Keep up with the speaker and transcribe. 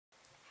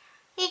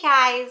Hey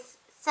guys,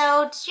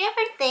 so did you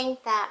ever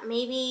think that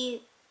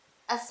maybe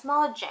a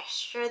small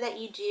gesture that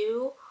you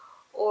do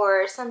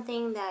or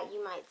something that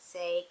you might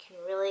say can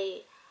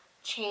really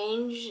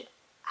change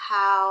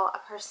how a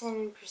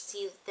person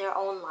perceives their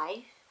own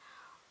life?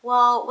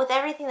 Well, with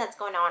everything that's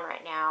going on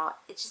right now,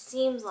 it just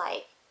seems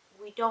like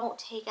we don't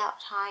take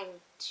out time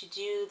to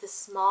do the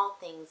small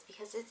things,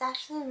 because it's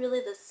actually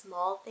really the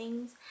small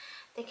things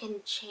that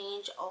can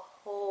change a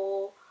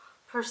whole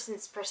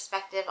person's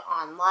perspective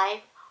on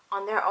life,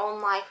 on their own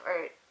life,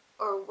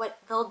 or what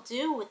they'll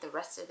do with the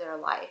rest of their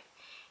life.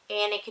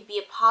 And it could be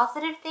a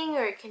positive thing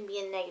or it can be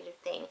a negative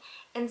thing.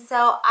 And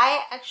so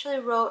I actually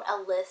wrote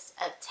a list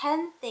of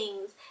 10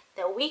 things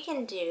that we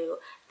can do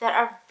that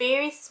are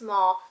very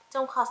small,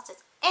 don't cost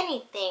us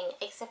anything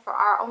except for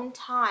our own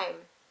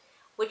time,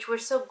 which we're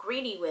so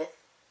greedy with.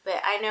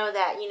 But I know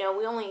that,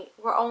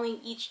 we're only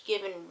each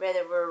given,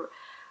 whether we're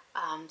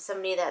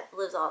somebody that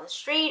lives on the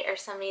street or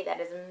somebody that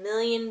is a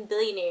million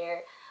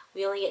billionaire,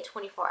 we only get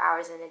 24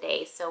 hours in a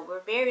day, so we're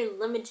very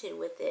limited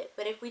with it.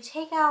 But if we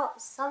take out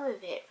some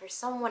of it for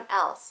someone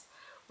else,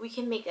 we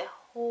can make a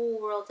whole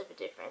world of a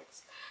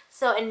difference.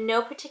 So in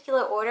no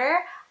particular order,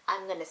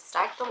 I'm gonna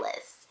start the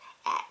list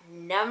at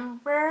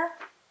number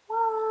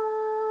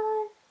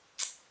 1.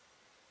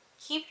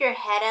 Keep your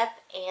head up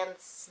and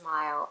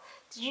smile.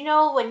 Did you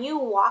know when you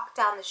walk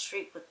down the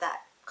street with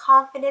that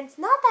confidence,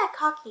 not that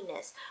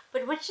cockiness,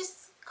 but with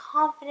just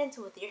confidence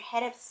with your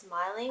head up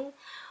smiling,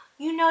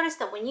 you notice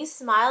that when you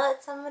smile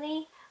at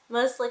somebody,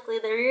 most likely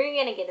you're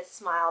gonna get a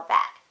smile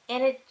back.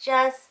 And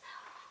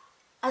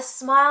a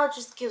smile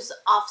just gives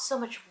off so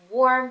much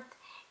warmth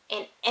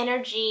and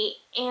energy,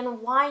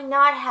 and why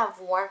not have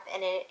warmth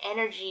and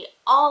energy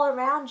all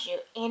around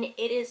you? And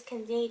it is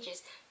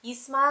contagious. You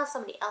smile,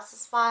 somebody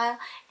else's smile,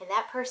 and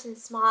that person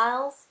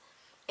smiles,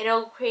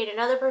 it'll create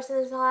another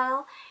person to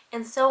smile,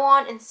 and so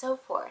on and so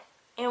forth.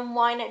 And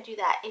why not do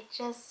that? It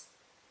just,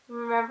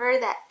 remember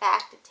that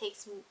fact, it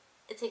takes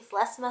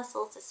less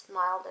muscles to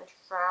smile than to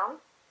frown.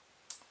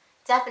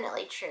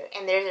 Definitely true,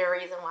 and there's a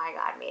reason why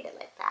God made it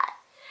like that.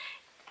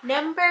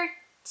 Number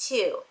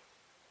 2,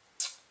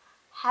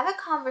 have a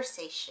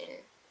conversation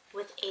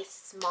with a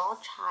small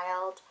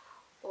child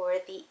or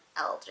the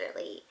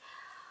elderly.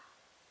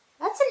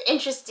 That's an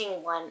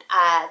interesting one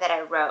that I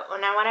wrote.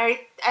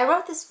 I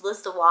wrote this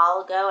list a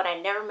while ago and I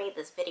never made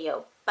this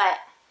video, but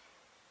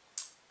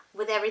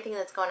with everything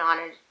that's going on,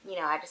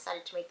 I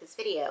decided to make this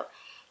video.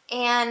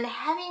 And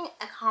having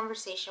a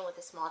conversation with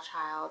a small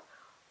child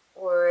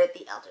or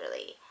the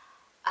elderly.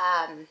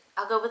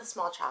 I'll go with the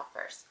small child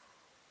first.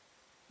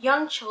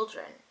 Young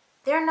children,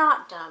 they're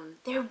not dumb.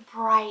 They're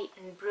bright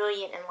and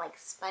brilliant and like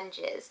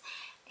sponges.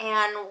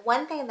 And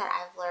one thing that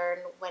I've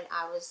learned when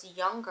I was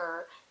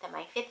younger that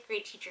my 5th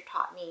grade teacher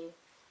taught me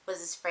was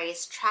this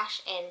phrase,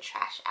 trash in,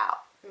 trash out.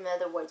 In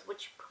other words,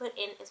 what you put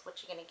in is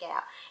what you're going to get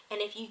out.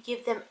 And if you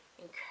give them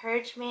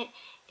encouragement,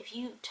 if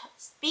you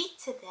speak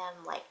to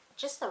them like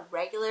just a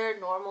regular,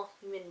 normal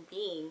human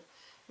being,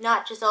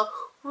 not just all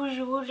whoosh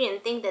whoosh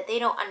and think that they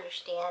don't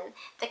understand,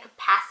 the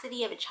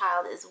capacity of a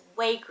child is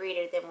way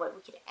greater than what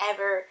we could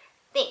ever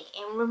think.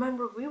 And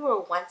remember, we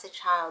were once a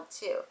child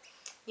too.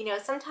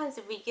 Sometimes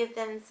if we give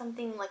them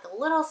something like a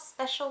little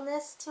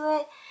specialness to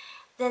it,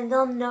 then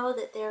they'll know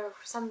that they're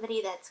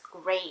somebody that's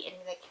great and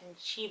that can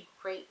achieve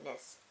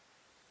greatness.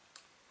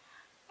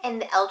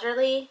 And the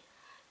elderly,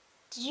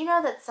 did you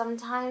know that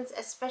sometimes,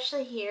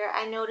 especially here,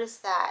 I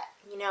noticed that,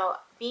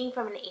 being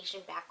from an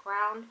Asian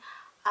background,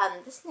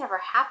 this never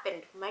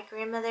happened. My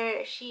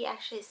grandmother, she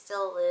actually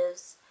still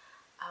lives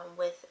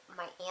with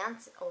my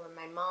aunts or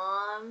my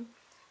mom.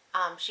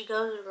 She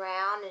goes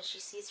around and she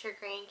sees her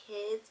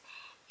grandkids,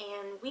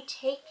 and we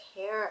take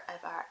care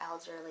of our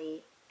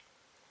elderly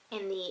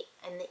in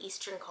the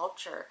Eastern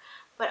culture.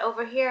 But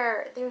over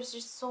here, there's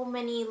just so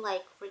many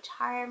like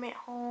retirement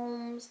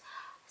homes,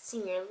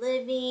 senior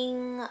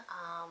living,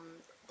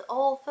 the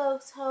old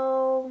folks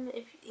home,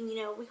 if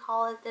we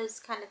call it those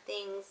kind of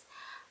things,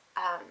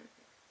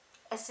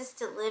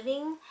 assisted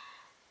living,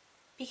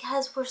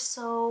 because we're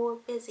so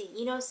busy.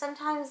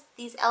 Sometimes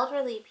these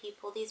elderly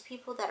people, these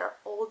people that are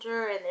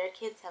older and their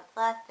kids have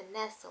left the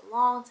nest a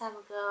long time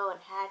ago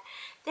and had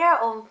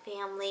their own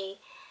family,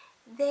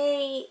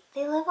 they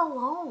live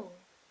alone.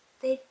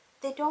 They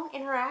don't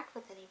interact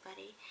with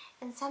anybody.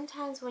 And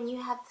sometimes when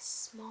you have the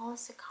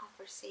smallest of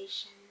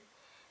conversation,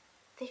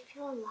 they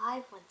feel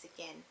alive once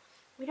again.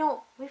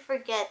 We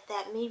forget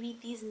that maybe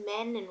these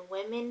men and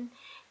women,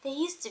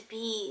 they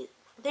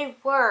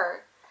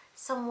were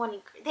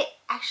someone,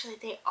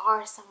 they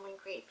are someone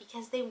great,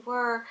 because they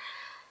were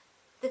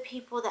the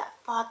people that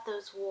fought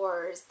those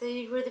wars.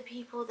 They were the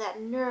people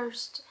that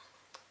nursed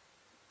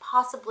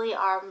possibly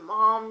our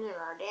moms and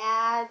our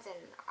dads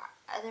and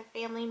our other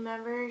family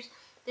members.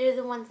 They're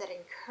the ones that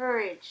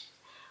encouraged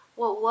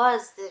what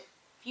was the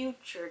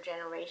future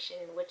generation,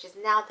 which is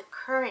now the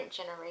current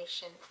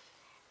generation.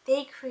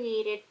 They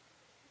created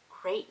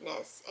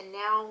greatness, and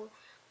now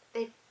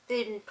they've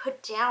been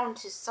put down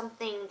to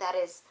something that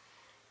is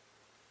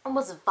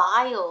almost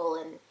vile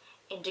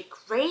and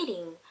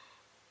degrading.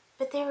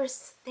 But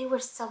they were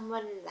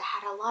someone that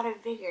had a lot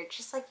of vigor,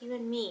 just like you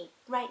and me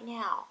right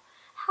now.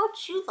 How'd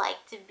you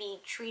like to be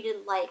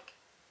treated like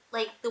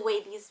the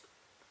way these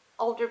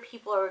older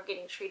people are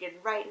getting treated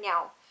right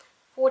now,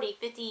 40,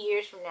 50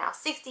 years from now,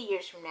 60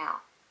 years from now?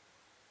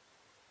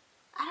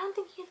 I don't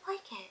think you'd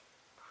like it.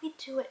 But we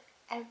do it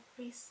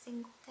every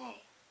single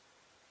day.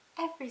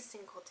 Every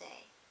single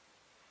day.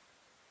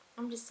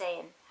 I'm just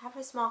saying, have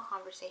a small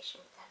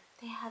conversation with them.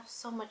 They have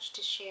so much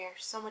to share,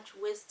 so much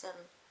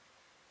wisdom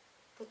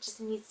that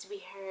just needs to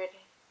be heard.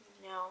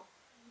 You know,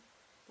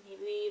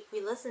 maybe if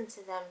we listen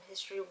to them,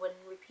 history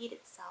wouldn't repeat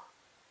itself.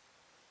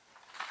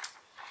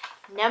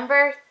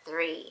 Number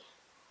 3.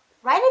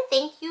 Write a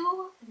thank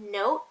you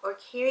note or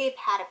carry a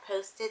pad of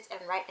Post-its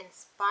and write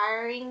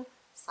inspiring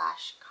 /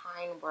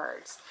 kind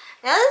words.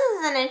 Now this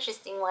is an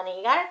interesting one, and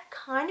you gotta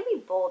kind of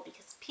be bold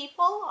because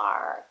people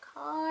are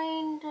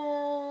kind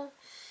of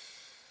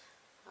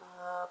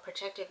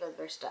protective of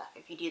their stuff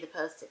if you do the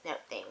Post-it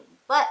note thing.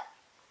 But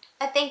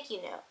a thank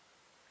you note.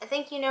 A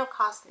thank you note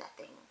costs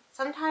nothing.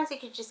 Sometimes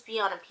it could just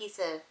be on a piece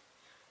of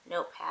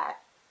notepad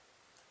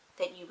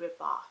that you rip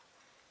off.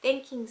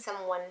 Thanking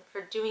someone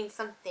for doing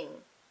something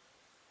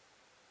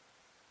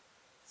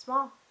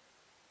small.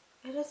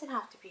 It doesn't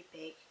have to be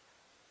big.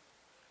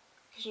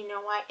 Because you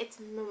know what? It's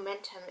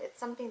momentum. It's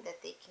something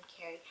that they can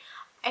carry.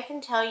 I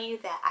can tell you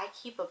that I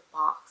keep a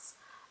box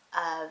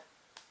of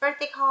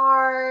birthday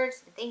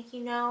cards and thank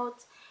you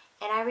notes.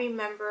 And I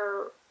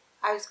remember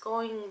I was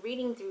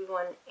reading through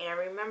one, and I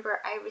remember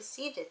I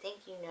received a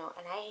thank you note,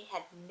 and I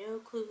had no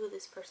clue who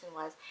this person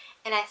was.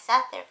 And I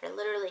sat there for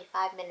literally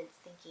 5 minutes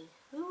thinking,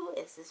 who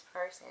is this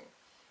person?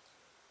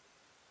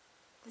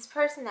 This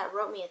person that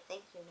wrote me a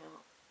thank you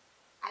note,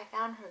 I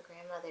found her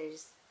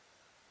grandmother's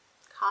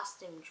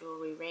costume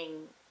jewelry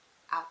ring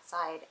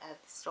outside of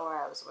the store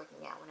I was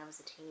working at when I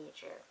was a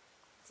teenager.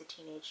 It's a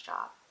teenage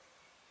job.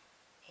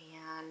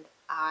 And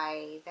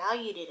I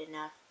valued it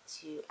enough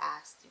to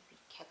ask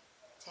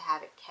to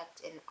have it kept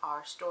in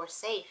our store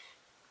safe.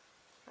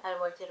 I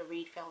worked at a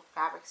Reed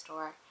fabric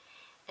store,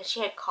 and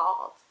she had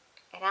called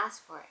and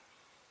asked for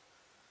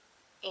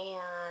it.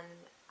 And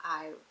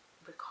I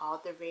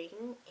recalled the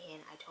ring,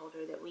 and I told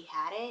her that we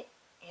had it,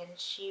 and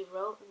she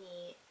wrote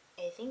me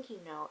a thank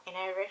you note. And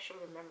I actually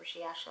remember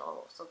she actually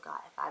also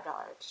got a $5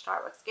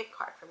 Starbucks gift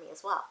card for me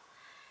as well.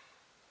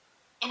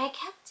 And I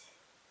kept it.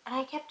 And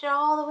I kept it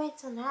all the way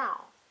till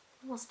now,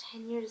 almost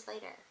 10 years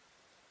later.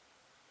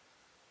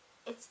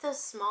 It's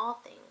those small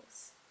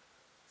things,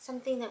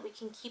 something that we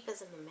can keep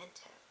as a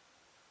memento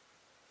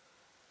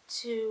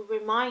to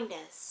remind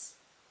us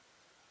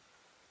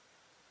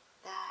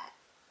that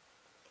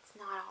it's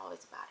not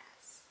always about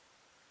us.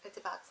 It's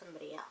about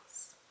somebody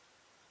else.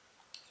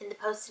 In the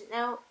Post-it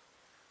note,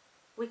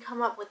 we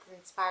come up with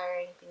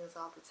inspiring things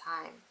all the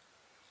time.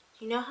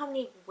 Do you know how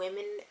many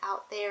women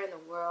out there in the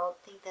world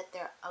think that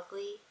they're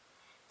ugly?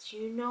 Do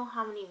you know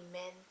how many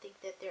men think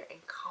that they're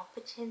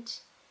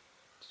incompetent?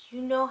 Do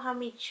you know how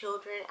many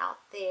children out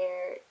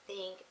there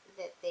think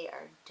that they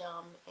are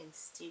dumb and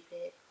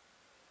stupid?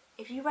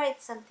 If you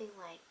write something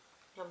like,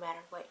 no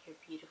matter what, you're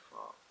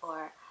beautiful,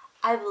 or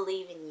I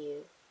believe in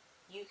you,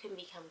 you can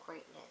become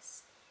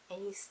greatness,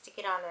 and you stick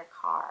it on their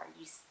car,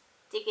 you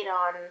stick it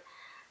on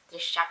their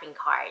shopping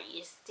cart,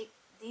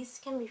 these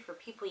can be for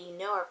people you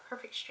know are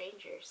perfect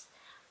strangers,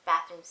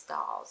 bathroom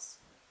stalls.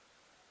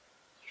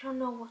 You don't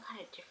know what kind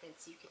of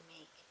difference you can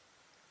make.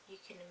 You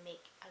can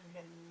make an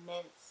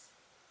immensely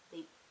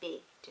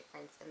big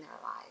difference in their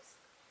lives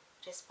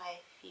just by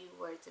a few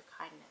words of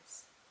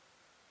kindness.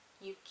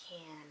 You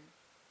can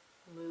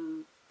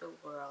move the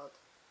world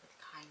with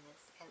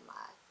kindness and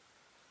love.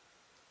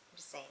 I'm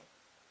just saying.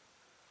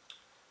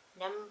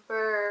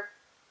 Number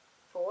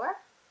 4,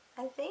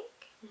 I think.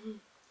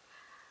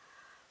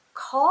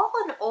 Call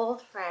an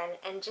old friend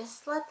and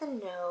just let them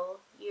know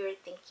you're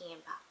thinking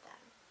about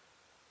them.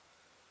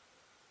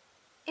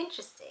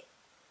 Interesting.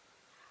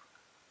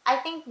 I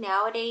think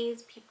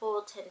nowadays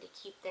people tend to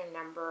keep their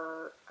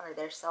number or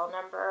their cell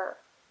number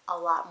a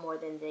lot more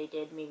than they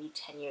did maybe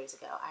 10 years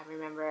ago. I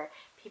remember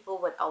people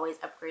would always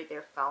upgrade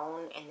their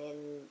phone, and then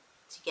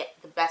to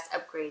get the best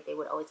upgrade, they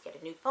would always get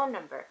a new phone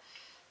number.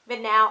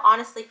 But now,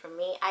 honestly, for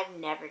me, I've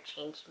never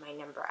changed my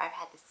number. I've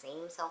had the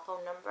same cell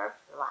phone number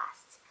for the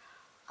last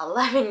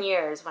 11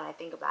 years when I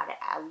think about it.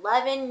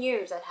 11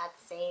 years I've had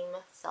the same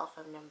cell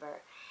phone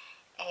number.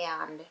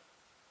 And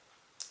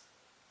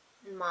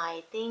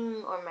my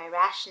thing or my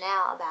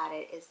rationale about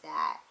it is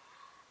that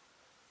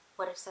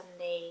what if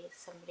someday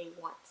somebody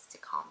wants to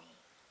call me?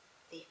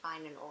 They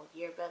find an old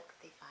yearbook,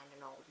 they find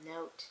an old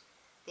note,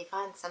 they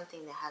find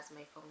something that has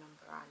my phone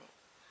number on it.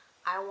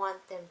 I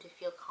want them to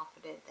feel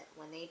confident that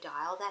when they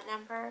dial that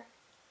number,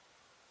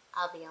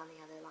 I'll be on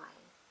the other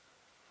line.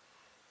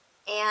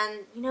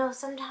 And, you know,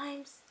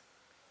 sometimes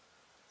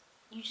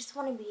you just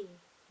want to be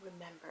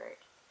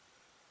remembered.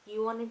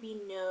 You want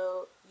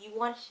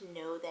to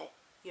know that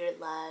you're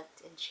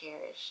loved and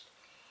cherished.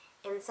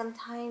 And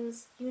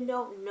sometimes you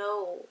don't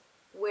know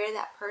where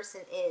that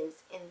person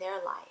is in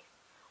their life,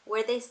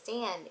 where they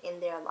stand in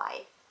their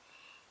life.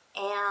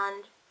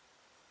 And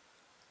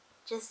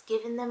just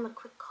giving them a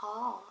quick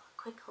call,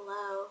 a quick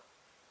hello.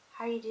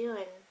 How are you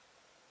doing?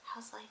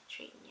 How's life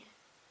treating you?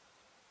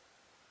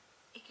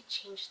 It could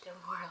change their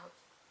world.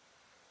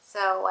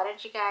 So why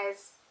don't you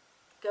guys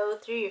go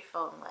through your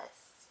phone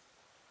list,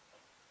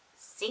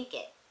 sync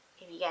it.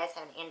 If you guys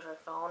have an Android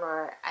phone,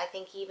 or I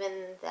think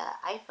even the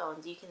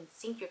iPhones, you can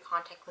sync your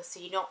contact list so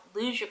you don't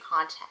lose your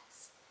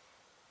contacts.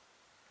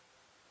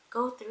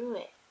 Go through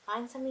it.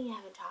 Find someone you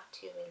haven't talked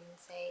to in,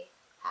 say,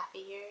 half a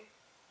year,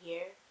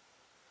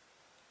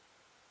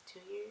 2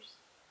 years.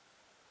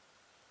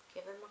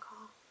 Give them a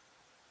call.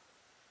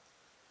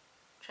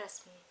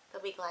 Trust me,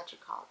 they'll be glad you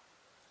called.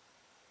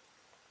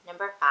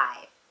 Number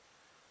 5,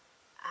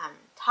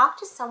 talk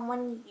to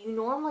someone you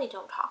normally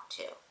don't talk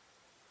to.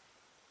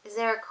 Is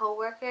there a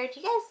coworker? Do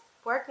you guys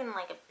work in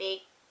like a big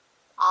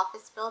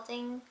office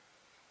building?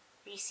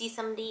 You see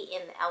somebody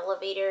in the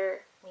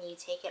elevator when you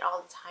take it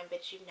all the time,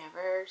 but you've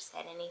never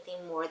said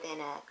anything more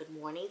than a good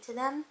morning to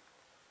them?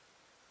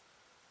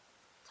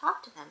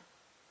 Talk to them.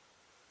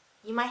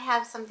 You might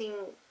have something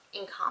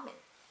in common.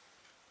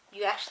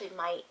 You actually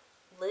might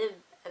live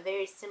a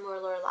very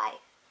similar life,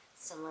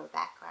 similar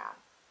background.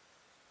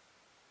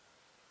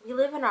 We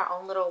live in our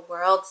own little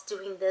worlds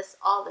doing this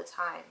all the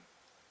time.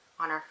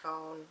 On our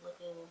phone,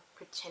 looking,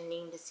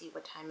 pretending to see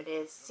what time it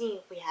is, seeing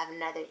if we have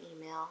another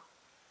email.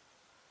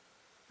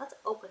 Let's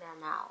open our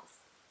mouths.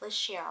 Let's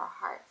share our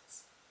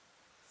hearts.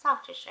 Let's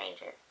talk to a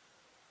stranger.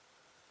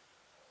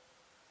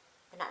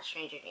 But not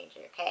stranger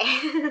danger,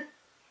 okay?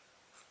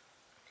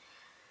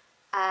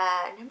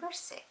 Number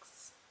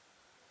 6.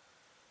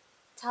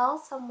 Tell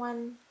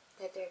someone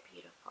that they're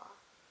beautiful.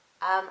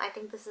 I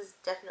think this is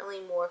definitely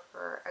more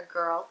for a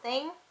girl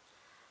thing.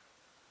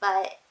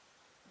 But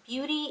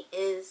beauty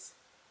is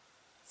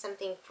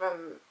something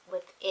from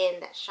within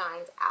that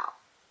shines out.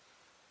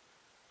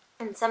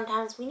 And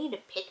sometimes we need a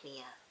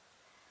pick-me-up.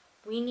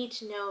 We need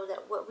to know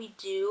that what we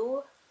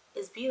do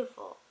is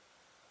beautiful.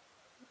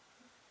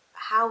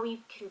 How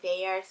we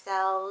convey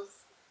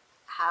ourselves,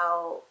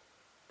 how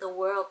the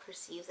world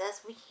perceives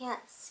us, we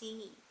can't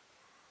see,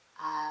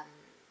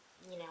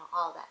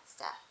 all that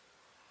stuff.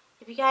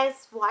 If you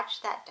guys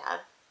watch that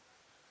Dove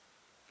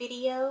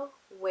video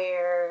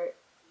where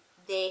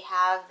they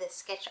have the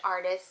sketch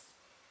artist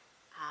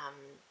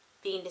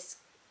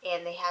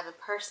and they have a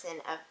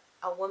person,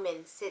 a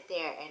woman, sit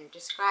there and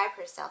describe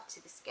herself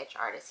to the sketch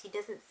artist. He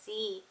doesn't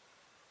see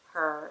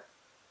her,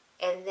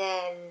 and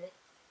then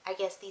I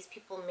guess these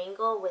people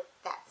mingle with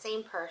that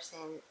same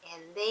person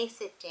and they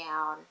sit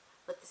down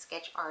with the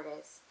sketch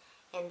artist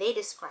and they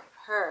describe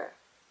her,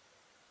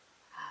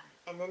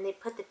 and then they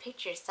put the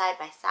pictures side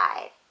by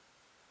side.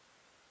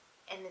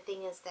 And the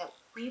thing is that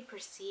we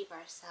perceive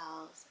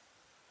ourselves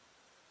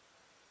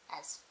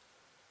as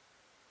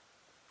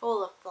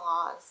full of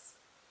flaws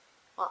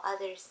while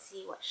others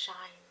see what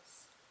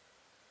shines.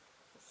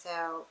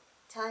 So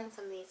telling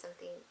somebody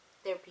something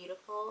they're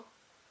beautiful,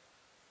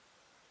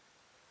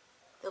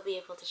 they'll be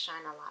able to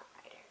shine a lot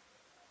brighter.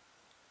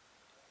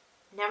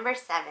 Number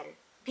 7,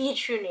 be a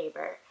true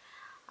neighbor.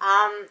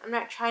 I'm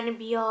not trying to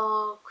be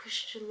all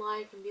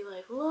Christian-like and be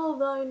like, love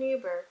thy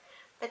neighbor,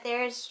 but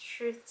there is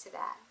truth to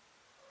that.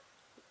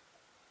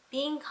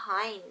 Being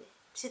kind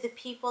to the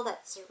people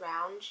that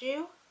surround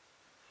you,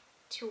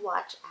 to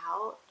watch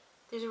out.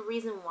 There's a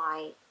reason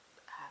why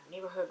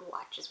neighborhood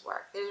watches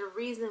work. There's a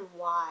reason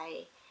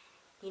why,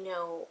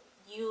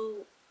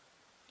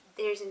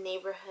 there's a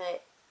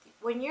neighborhood.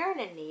 When you're in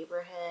a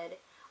neighborhood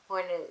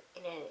or in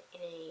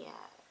a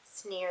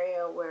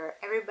scenario where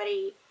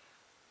everybody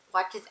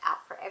watches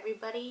out for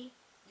everybody,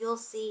 you'll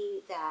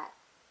see that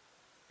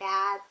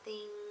bad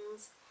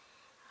things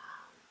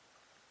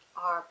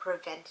are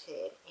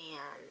prevented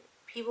and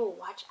people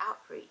watch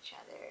out for each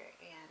other,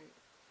 and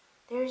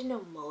there's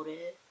no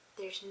motive,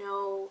 there's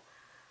no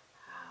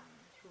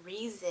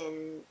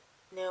reason,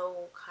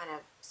 no kind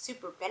of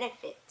super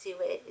benefit to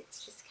it.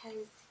 It's just because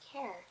they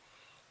care,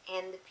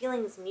 and the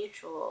feeling is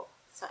mutual,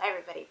 so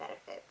everybody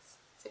benefits.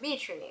 So be a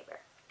true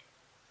neighbor.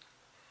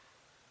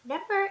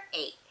 Number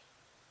 8,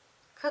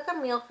 cook a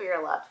meal for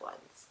your loved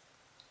ones.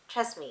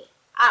 Trust me,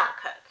 I don't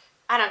cook.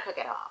 I don't cook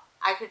at all.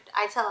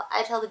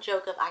 I tell the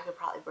joke of I could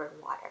probably burn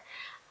water.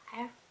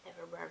 I've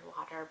never burned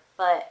water,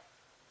 but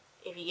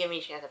if you give me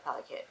a chance, I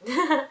probably could.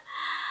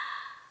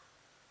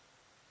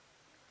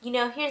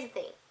 Here's the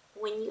thing.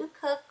 When you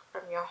cook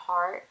from your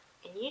heart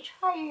and you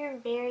try your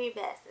very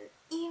best, and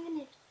even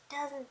if it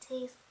doesn't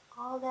taste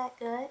all that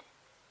good,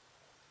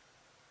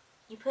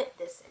 you put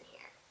this in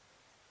here.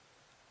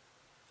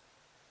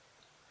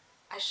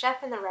 A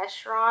chef in the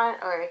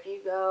restaurant, or if you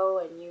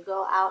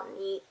go out and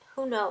eat,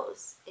 who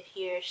knows if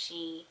he or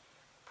she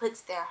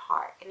puts their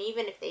heart. And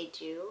even if they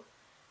do,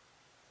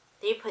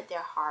 they put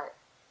their heart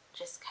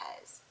just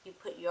because you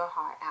put your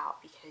heart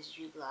out because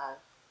you love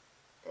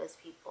those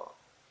people.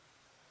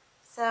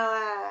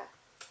 So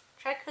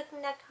try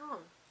cooking.com.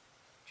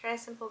 Try a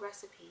simple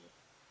recipe.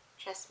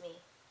 Trust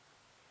me,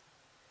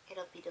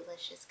 it'll be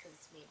delicious because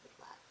it's made with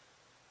love.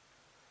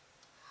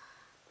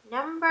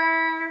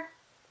 Number,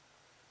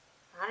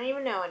 I don't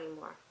even know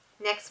anymore.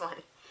 Next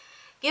one.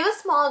 Give a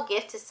small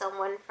gift to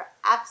someone for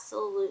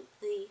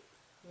absolutely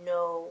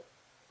no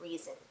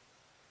reason.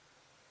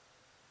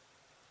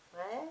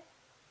 What?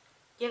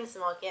 Give a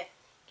small gift.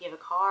 Give a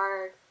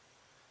card.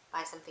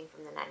 Buy something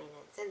from the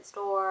 99-cent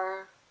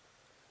store.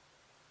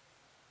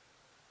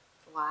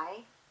 Why?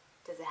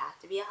 Does it have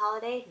to be a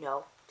holiday?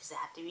 No. Does it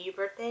have to be your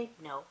birthday?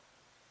 No.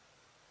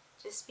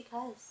 Just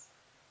because.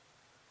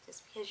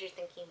 Just because you're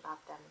thinking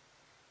about them.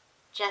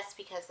 Just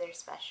because they're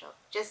special.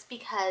 Just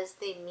because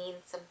they mean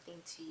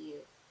something to you.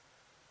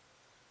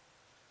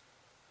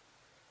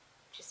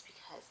 Just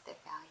because they're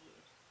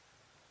valued.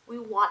 We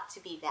want to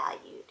be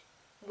valued.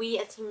 We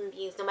as human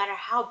beings, no matter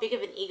how big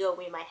of an ego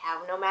we might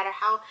have, no matter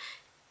how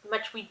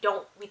much we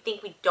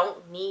think we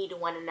don't need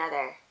one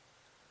another,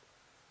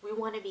 we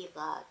want to be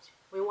loved.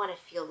 We want to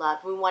feel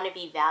loved. We want to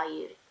be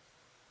valued.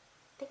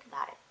 Think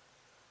about it.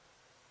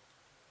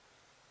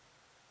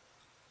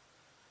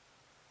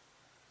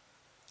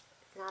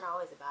 It's not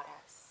always about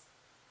us.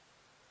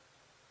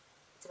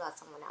 It's about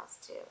someone else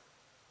too.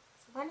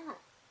 So why not?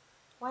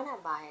 Why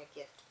not buy a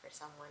gift for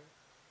someone?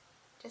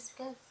 Just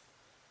because.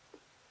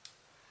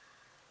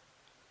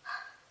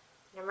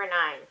 Number 9,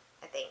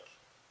 I think.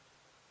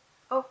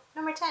 Oh,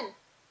 number 10.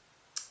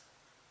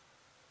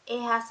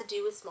 It has to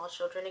do with small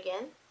children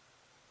again.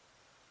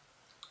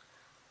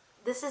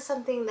 This is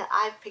something that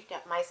I've picked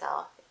up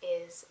myself,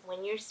 is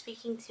when you're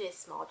speaking to a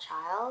small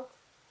child,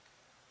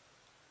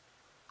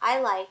 I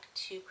like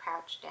to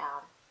crouch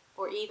down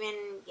or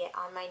even get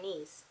on my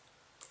knees,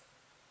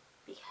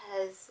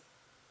 because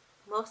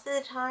most of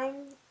the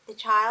time the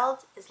child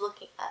is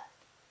looking up,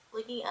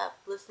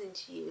 listening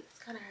to you. This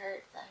kind of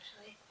hurts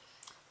actually.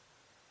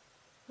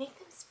 Make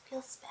them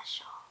feel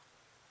special.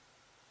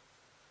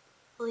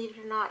 Believe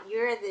it or not,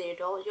 you're the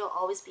adult, you'll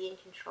always be in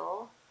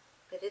control,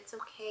 but it's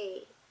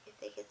okay if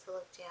they get to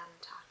look down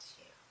and talk to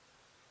you.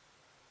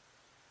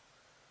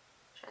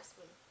 Trust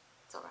me,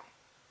 it's alright.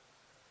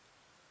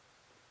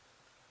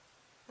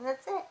 And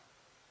that's it.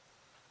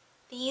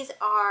 These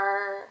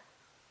are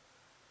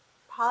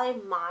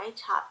probably my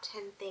top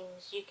 10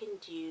 things you can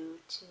do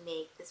to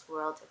make this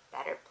world a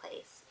better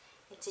place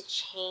and to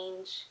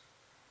change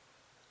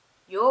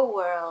your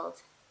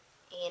world,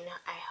 and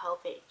I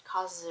hope it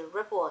causes a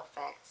ripple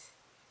effect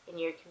in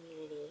your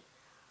community.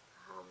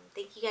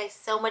 Thank you guys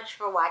so much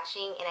for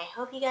watching, and I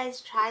hope you guys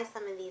try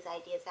some of these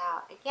ideas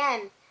out.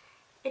 Again,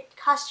 it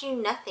costs you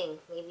nothing.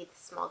 Maybe the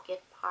small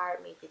gift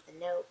part, maybe the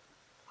note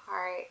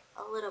part,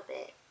 a little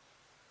bit.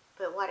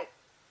 But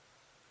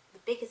the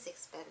biggest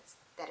expense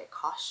that it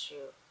costs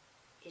you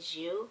is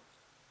you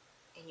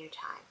and your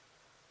time.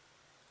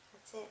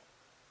 That's it.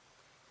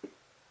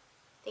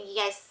 Thank you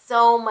guys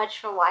so much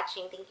for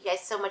watching. Thank you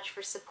guys so much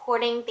for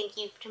supporting. Thank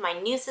you to my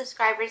new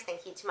subscribers.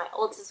 Thank you to my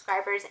old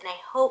subscribers. And I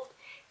hope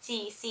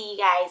to see you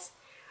guys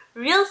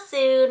real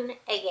soon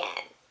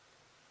again.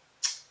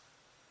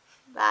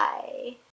 Bye.